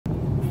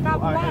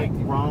are a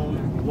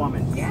grown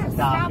woman. Yes,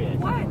 Stop it.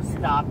 What?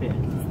 Stop it.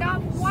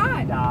 Stop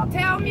what? Stop.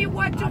 Tell me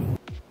what to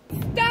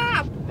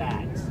stop.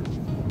 That.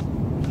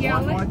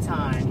 Yelling. One more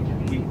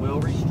time, we will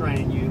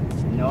restrain you,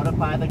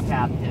 notify the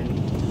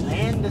captain,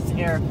 land this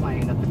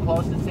airplane at the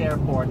closest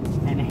airport,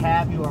 and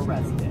have you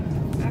arrested.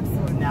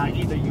 Absolutely. Now,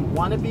 either you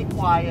want to be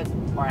quiet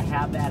or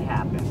have that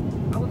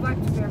happen. I would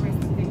like to be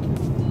arrested, thank you.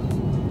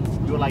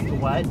 You would like to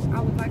what? I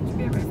would like to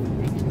be arrested,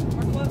 thank you.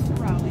 We're close to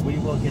Raleigh. We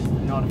will get to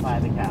notify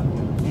the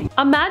captain.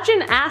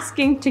 Imagine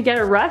asking to get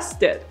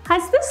arrested.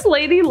 Has this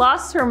lady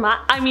lost her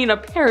mind? I mean,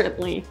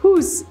 apparently.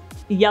 Who's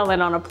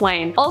yelling on a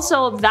plane?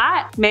 Also,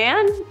 that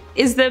man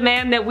is the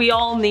man that we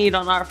all need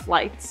on our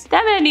flights.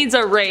 That man needs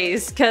a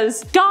raise,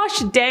 because gosh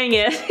dang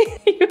it.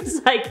 He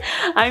was like,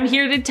 I'm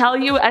here to tell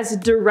you as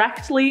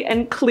directly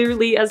and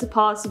clearly as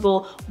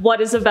possible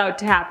what is about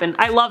to happen.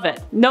 I love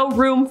it. No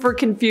room for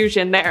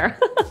confusion there.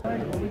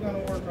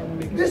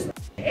 This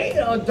ain't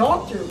a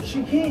doctor.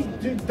 She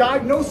can't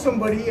diagnose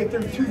somebody if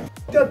they're too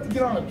up to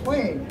get on a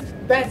plane.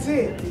 That's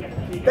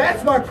it.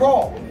 That's my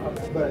problem.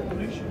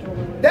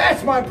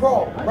 That's my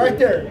problem right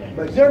there.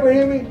 Does everybody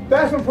hear me?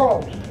 That's my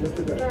problem.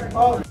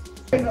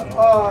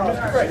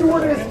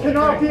 Stewardess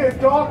cannot be a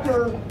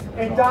doctor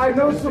and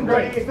diagnose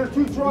somebody if they're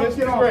too drunk to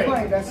get on a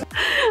plane. That's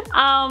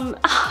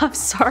I'm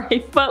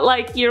sorry, but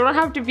like, you don't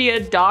have to be a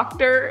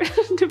doctor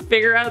to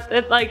figure out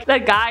that like the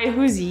guy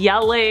who's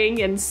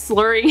yelling and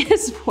slurring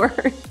his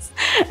words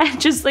and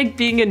just like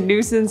being a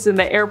nuisance in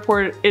the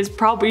airport is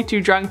probably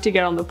too drunk to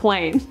get on the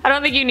plane. I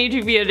don't think you need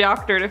to be a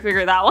doctor to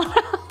figure that one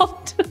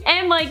out.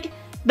 And like,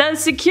 the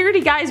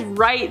security guy's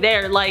right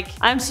there, like,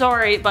 I'm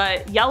sorry,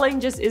 but yelling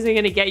just isn't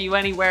gonna get you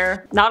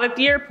anywhere. Not at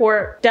the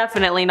airport.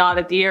 Definitely not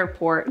at the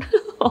airport.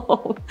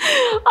 Oh,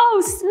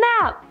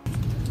 snap.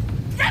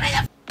 Get me the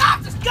f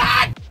off this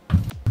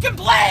goddamn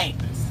plane!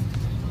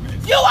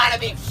 You wanna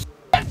be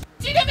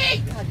to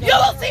me? You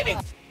will see me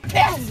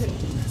pissed!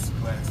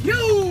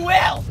 You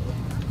will!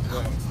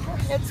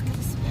 It's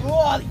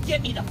gonna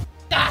get me the f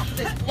off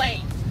this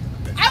plane!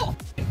 I will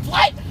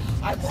fly!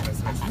 I will.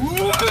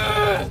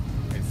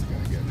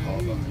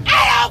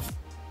 I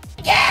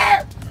don't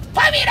care!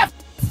 Put me in a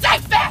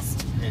safe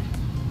vest!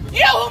 You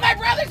know who my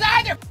brothers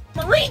are? They're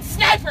Marine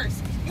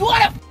snipers! You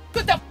wanna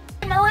with the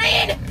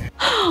Marine?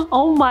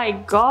 Oh my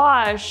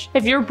gosh.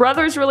 If your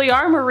brothers really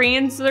are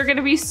Marines, they're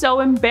gonna be so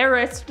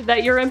embarrassed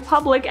that you're in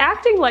public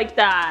acting like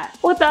that.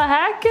 What the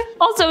heck?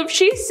 Also, if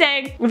she's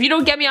saying, if you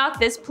don't get me off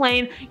this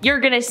plane,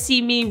 you're gonna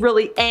see me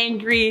really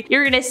angry,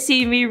 you're gonna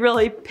see me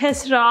really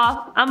pissed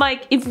off. I'm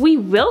like, if we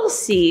will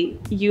see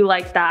you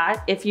like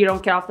that, if you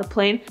don't get off the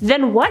plane,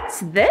 then what's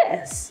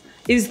this?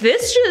 Is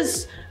this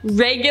just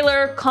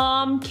regular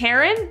calm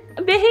Karen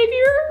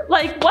behavior?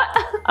 Like what?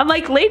 I'm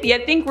like, lady,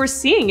 I think we're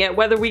seeing it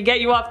whether we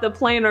get you off the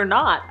plane or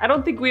not. I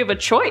don't think we have a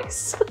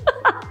choice.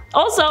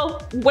 Also,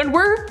 when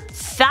we're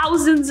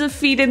thousands of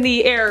feet in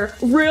the air,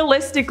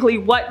 realistically,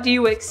 what do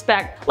you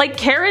expect? Like,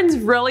 Karens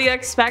really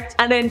expect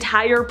an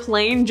entire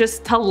plane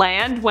just to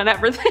land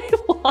whenever they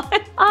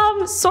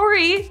want?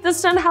 Sorry,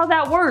 that's not how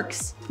that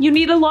works. You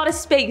need a lot of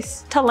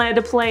space to land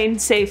a plane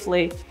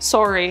safely.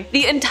 Sorry.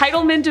 The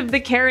entitlement of the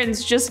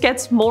Karens just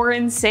gets more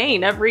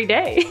insane every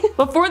day.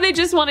 Before they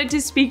just wanted to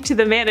speak to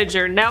the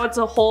manager, now it's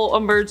a whole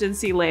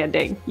emergency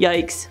landing.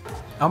 Yikes.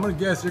 I'm gonna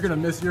guess you're gonna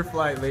miss your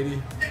flight, lady.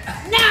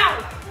 No!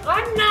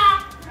 I'm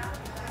not!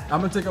 I'm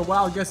gonna take a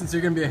wild guess since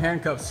you're gonna be in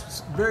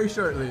handcuffs very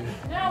shortly.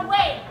 No,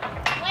 wait,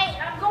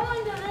 I'm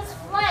going to this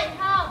flight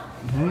home.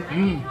 I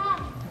need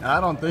home. I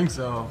don't think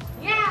so.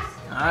 Yes,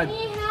 I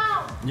need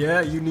help.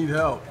 Yeah, you need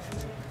help.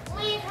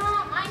 I need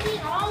home. I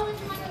need all this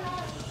money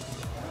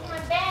with my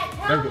bag.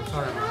 Help me,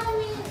 help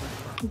me.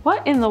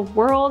 What in the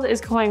world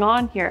is going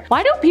on here?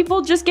 Why do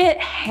people just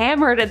get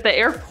hammered at the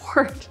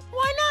airport?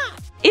 Why not?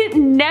 It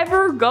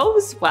never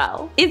goes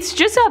well. It's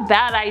just a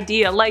bad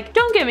idea. Like,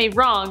 don't get me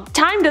wrong,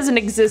 time doesn't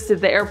exist at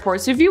the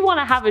airport, so if you want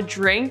to have a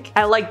drink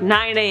at like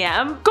 9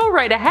 a.m., go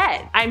right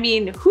ahead. I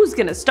mean, who's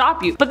gonna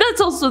stop you? But that's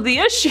also the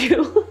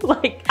issue.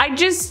 Like,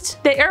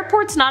 the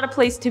airport's not a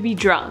place to be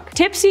drunk.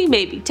 Tipsy,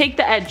 maybe, take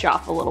the edge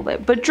off a little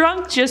bit, but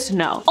drunk, just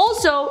no.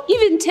 Also,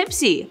 even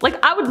tipsy,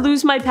 like, I would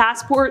lose my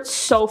passport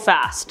so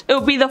fast. It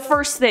would be the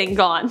first thing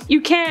gone. You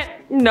can't,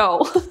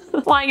 no.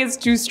 Flying is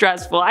too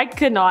stressful. I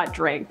could not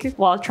drink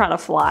while trying to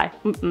fly.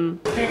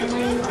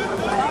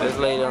 This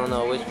lady don't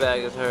know which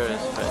bag is hers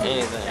for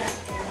anything.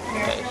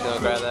 Okay, she's gonna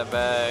grab that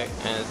bag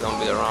and it's gonna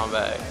be the wrong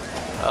bag.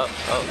 Oh,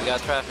 we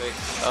got traffic.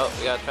 Oh,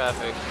 we got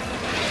traffic.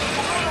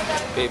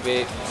 Beep,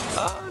 beep.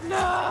 Oh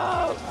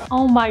no!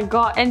 Oh my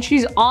god, and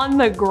she's on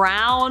the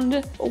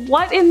ground?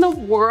 What in the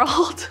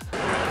world?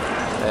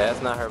 Hey,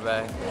 that's not her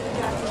bag.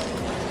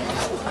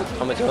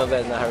 How much of my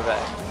bag is not her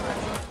bag?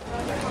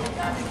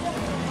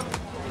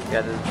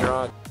 Got this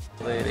drunk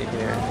lady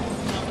here.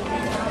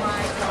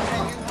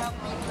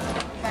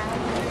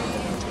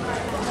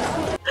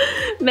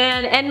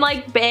 Man, and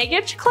like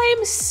baggage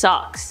claim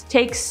sucks.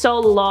 Takes so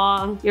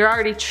long. You're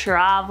already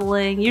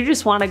traveling. You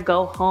just want to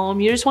go home.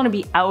 You just want to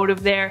be out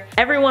of there.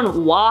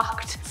 Everyone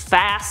walked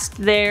fast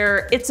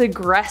there. It's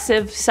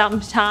aggressive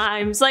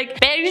sometimes. Like,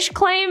 baggage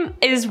claim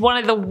is one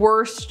of the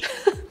worst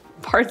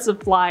parts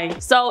of flying.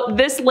 So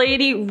this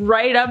lady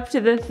right up to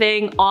the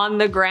thing on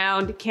the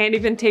ground can't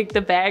even take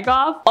the bag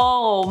off.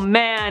 Oh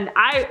man,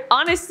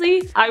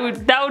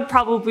 that would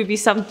probably be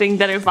something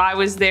that if I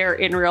was there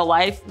in real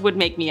life would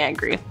make me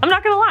angry. I'm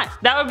not gonna lie.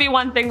 That would be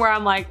one thing where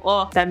I'm like,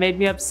 oh, that made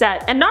me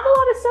upset. And not a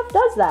lot of stuff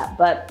does that,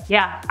 but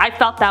yeah, I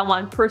felt that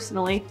one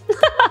personally.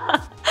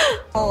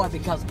 Oh,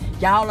 because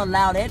y'all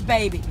allow that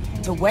baby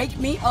to wake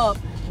me up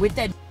with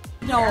that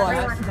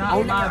noise. That's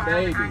not my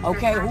baby.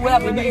 Okay,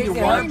 whoever You need to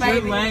watch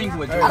your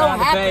language. You're not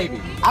a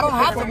baby. I don't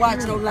have to watch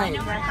no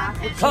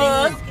language.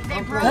 Cause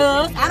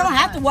I don't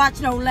have to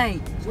watch no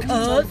language.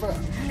 Cause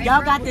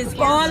y'all got this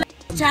spoiled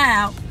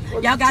child.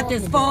 Y'all got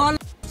this spoiled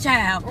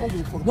child.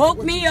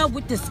 Woke me up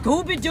with the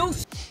Scooby-Doo.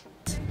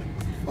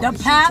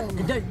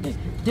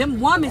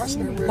 Them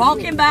women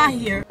walking by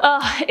here.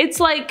 It's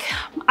like,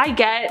 I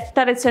get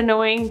that it's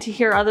annoying to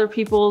hear other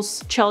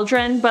people's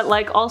children, but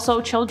like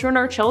also children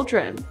are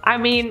children. I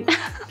mean,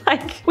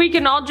 like we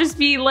can all just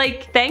be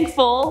like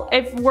thankful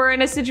if we're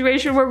in a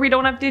situation where we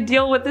don't have to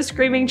deal with a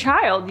screaming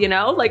child, you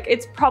know? Like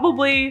it's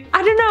probably,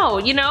 I don't know,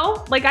 you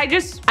know? Like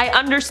I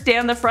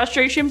understand the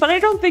frustration, but I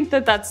don't think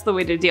that that's the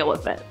way to deal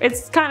with it.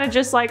 It's kind of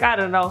just like, I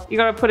don't know, you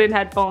gotta put in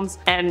headphones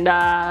and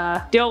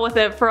deal with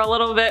it for a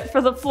little bit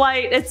for the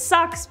flight. It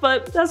sucks,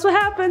 but that's what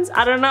happens.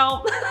 I don't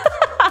know.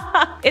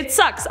 It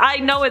sucks. I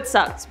know it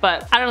sucks,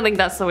 but I don't think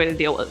that's the way to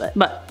deal with it.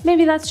 But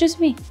maybe that's just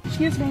me.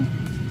 Excuse me.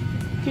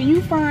 Can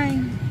you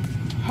find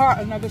her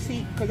another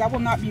seat? Because I will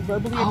not be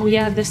verbally abused. Oh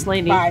yeah, this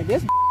lady. By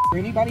this or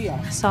anybody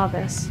else. I saw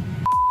this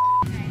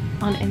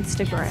on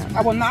Instagram.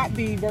 I will not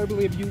be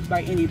verbally abused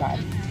by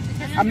anybody.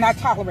 I'm not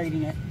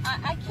tolerating it.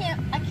 I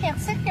can't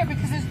sit here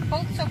because there's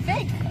both so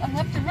big on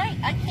left and right.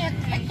 I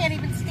can't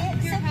even sit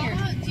here.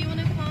 Do you want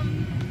to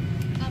come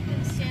up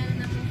and stand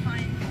and then we'll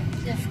find?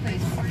 Yes,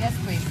 please. Yes,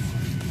 please.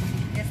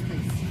 Yes,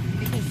 please.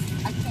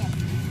 Because I can't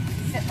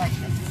sit like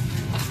this.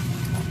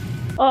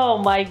 Oh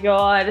my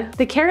god.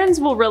 The Karens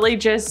will really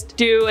just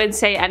do and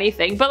say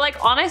anything. But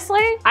like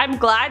honestly, I'm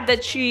glad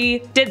that she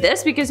did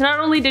this because not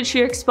only did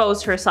she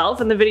expose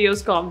herself and the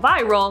video's gone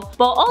viral,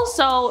 but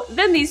also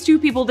then these two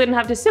people didn't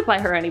have to sit by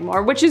her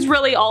anymore, which is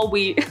really all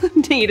we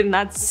need in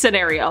that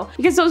scenario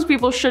because those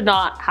people should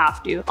not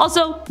have to.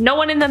 Also, no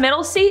one in the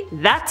middle seat,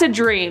 that's a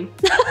dream.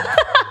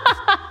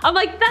 I'm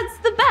like, that's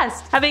the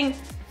best. Having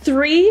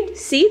 3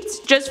 seats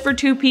just for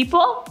 2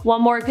 people?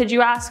 What more could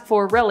you ask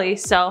for, really?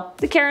 So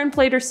the Karen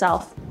played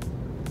herself.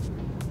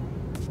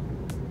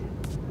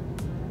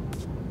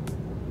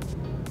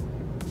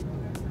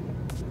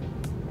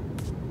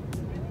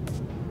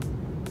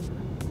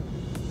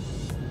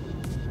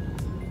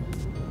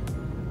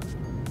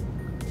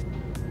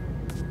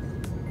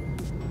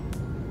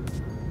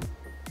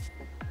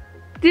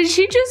 Did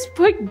she just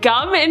put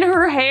gum in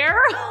her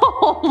hair?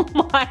 Oh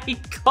my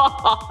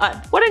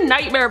god. What a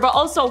nightmare, but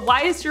also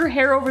why is your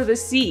hair over the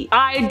seat?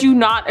 I do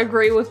not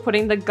agree with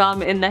putting the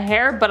gum in the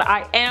hair, but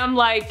I am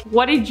like,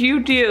 what did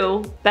you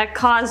do that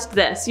caused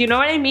this? You know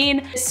what I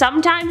mean?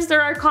 Sometimes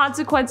there are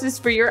consequences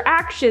for your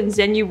actions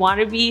and you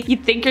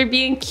think you're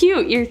being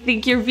cute, you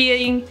think you're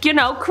being, you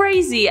know,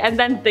 crazy, and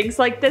then things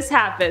like this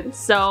happen.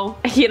 So,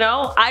 you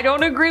know, I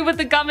don't agree with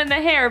the gum in the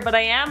hair, but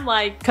I am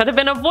like, could have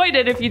been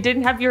avoided if you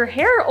didn't have your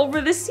hair over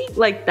the seat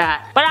like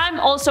that. But I'm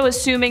also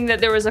assuming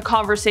that there was a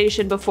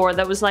conversation before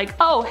that was like,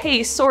 oh,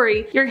 hey,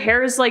 sorry, your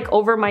hair is like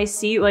over my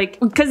seat, like,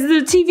 because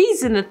the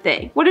TV's in the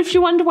thing. What if she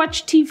wanted to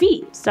watch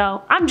TV?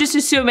 So I'm just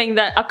assuming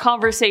that a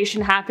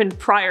conversation happened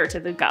prior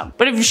to the gum.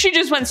 But if she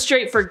just went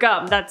straight for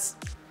gum, that's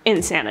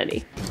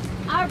insanity.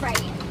 All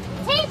right.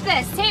 Tape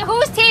this.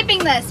 Who's taping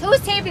this? Who's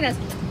taping this?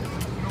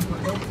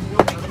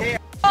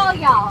 All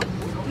y'all.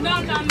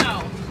 No.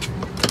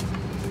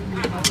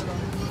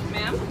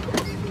 Ma'am?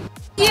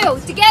 You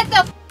to get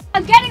the.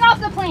 I'm getting off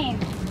the plane.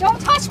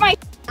 Don't touch my.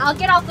 I'll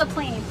get off the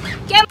plane.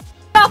 Get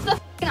off the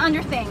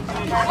under thing.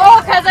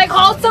 Oh, because I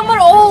called someone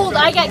old.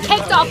 I get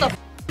kicked off the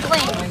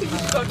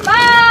plane.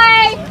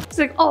 Bye. It's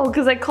like, oh,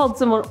 because I called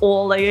someone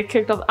old, I get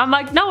kicked off. I'm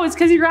like, no, it's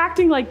because you're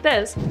acting like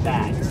this.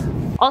 Bags.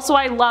 Also,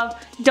 I love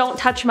don't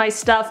touch my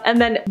stuff, and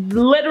then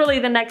literally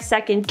the next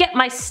second, get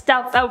my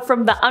stuff out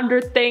from the under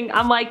thing.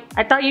 I'm like,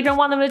 I thought you didn't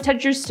want them to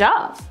touch your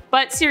stuff.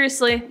 But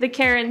seriously, the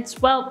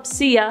Karens, well,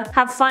 see ya.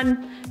 Have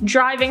fun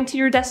driving to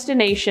your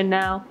destination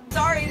now.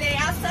 Sorry, they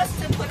asked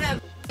us to put a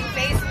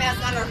face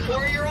mask on our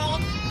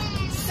 4-year-old.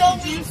 So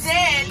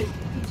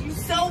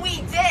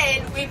we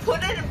did. We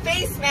put a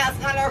face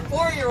mask on our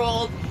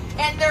 4-year-old,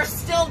 and they're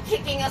still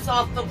kicking us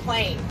off the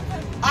plane.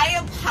 I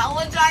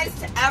apologize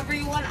to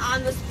everyone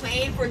on this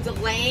plane for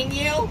delaying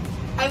you.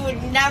 I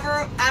would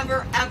never,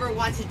 ever, ever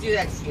want to do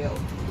that to you.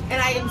 And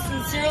I am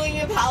sincerely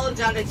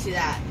apologetic to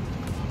that.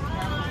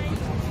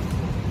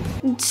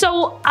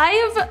 So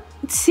I've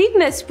seen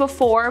this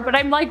before, but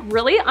I'm like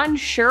really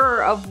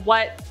unsure of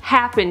what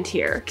happened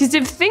here. Because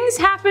if things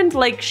happened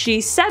like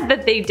she said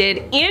that they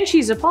did and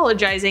she's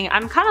apologizing,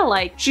 I'm kind of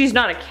like, she's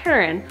not a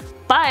Karen.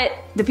 But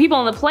the people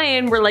on the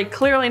plane were like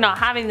clearly not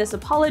having this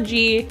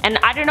apology, and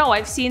I don't know,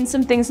 I've seen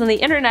some things on the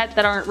internet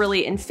that aren't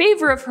really in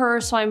favor of her,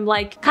 so I'm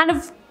like kind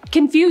of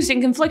confused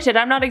and conflicted.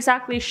 I'm not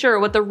exactly sure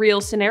what the real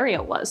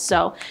scenario was.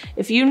 So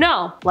if you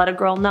know, let a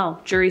girl know.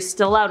 Jury's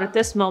still out at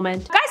this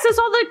moment. Guys, that's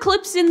all the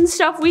clips and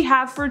stuff we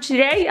have for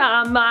today.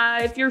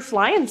 If you're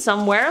flying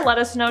somewhere, let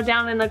us know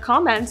down in the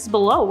comments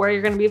below where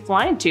you're gonna be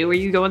flying to. Are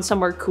you going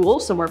somewhere cool,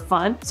 somewhere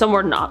fun,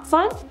 somewhere not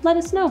fun? Let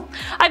us know.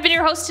 I've been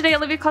your host today,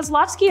 Olivia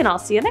Kozlowski, and I'll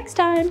see you next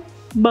time.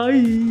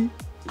 Bye.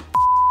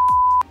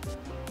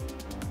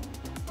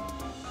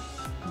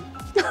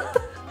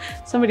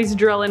 Somebody's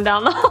drilling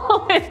down the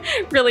hall.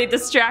 It really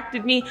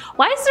distracted me.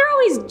 Why is there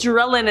always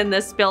drilling in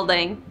this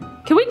building?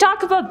 Can we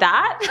talk about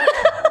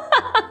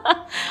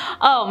that?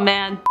 Oh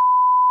man.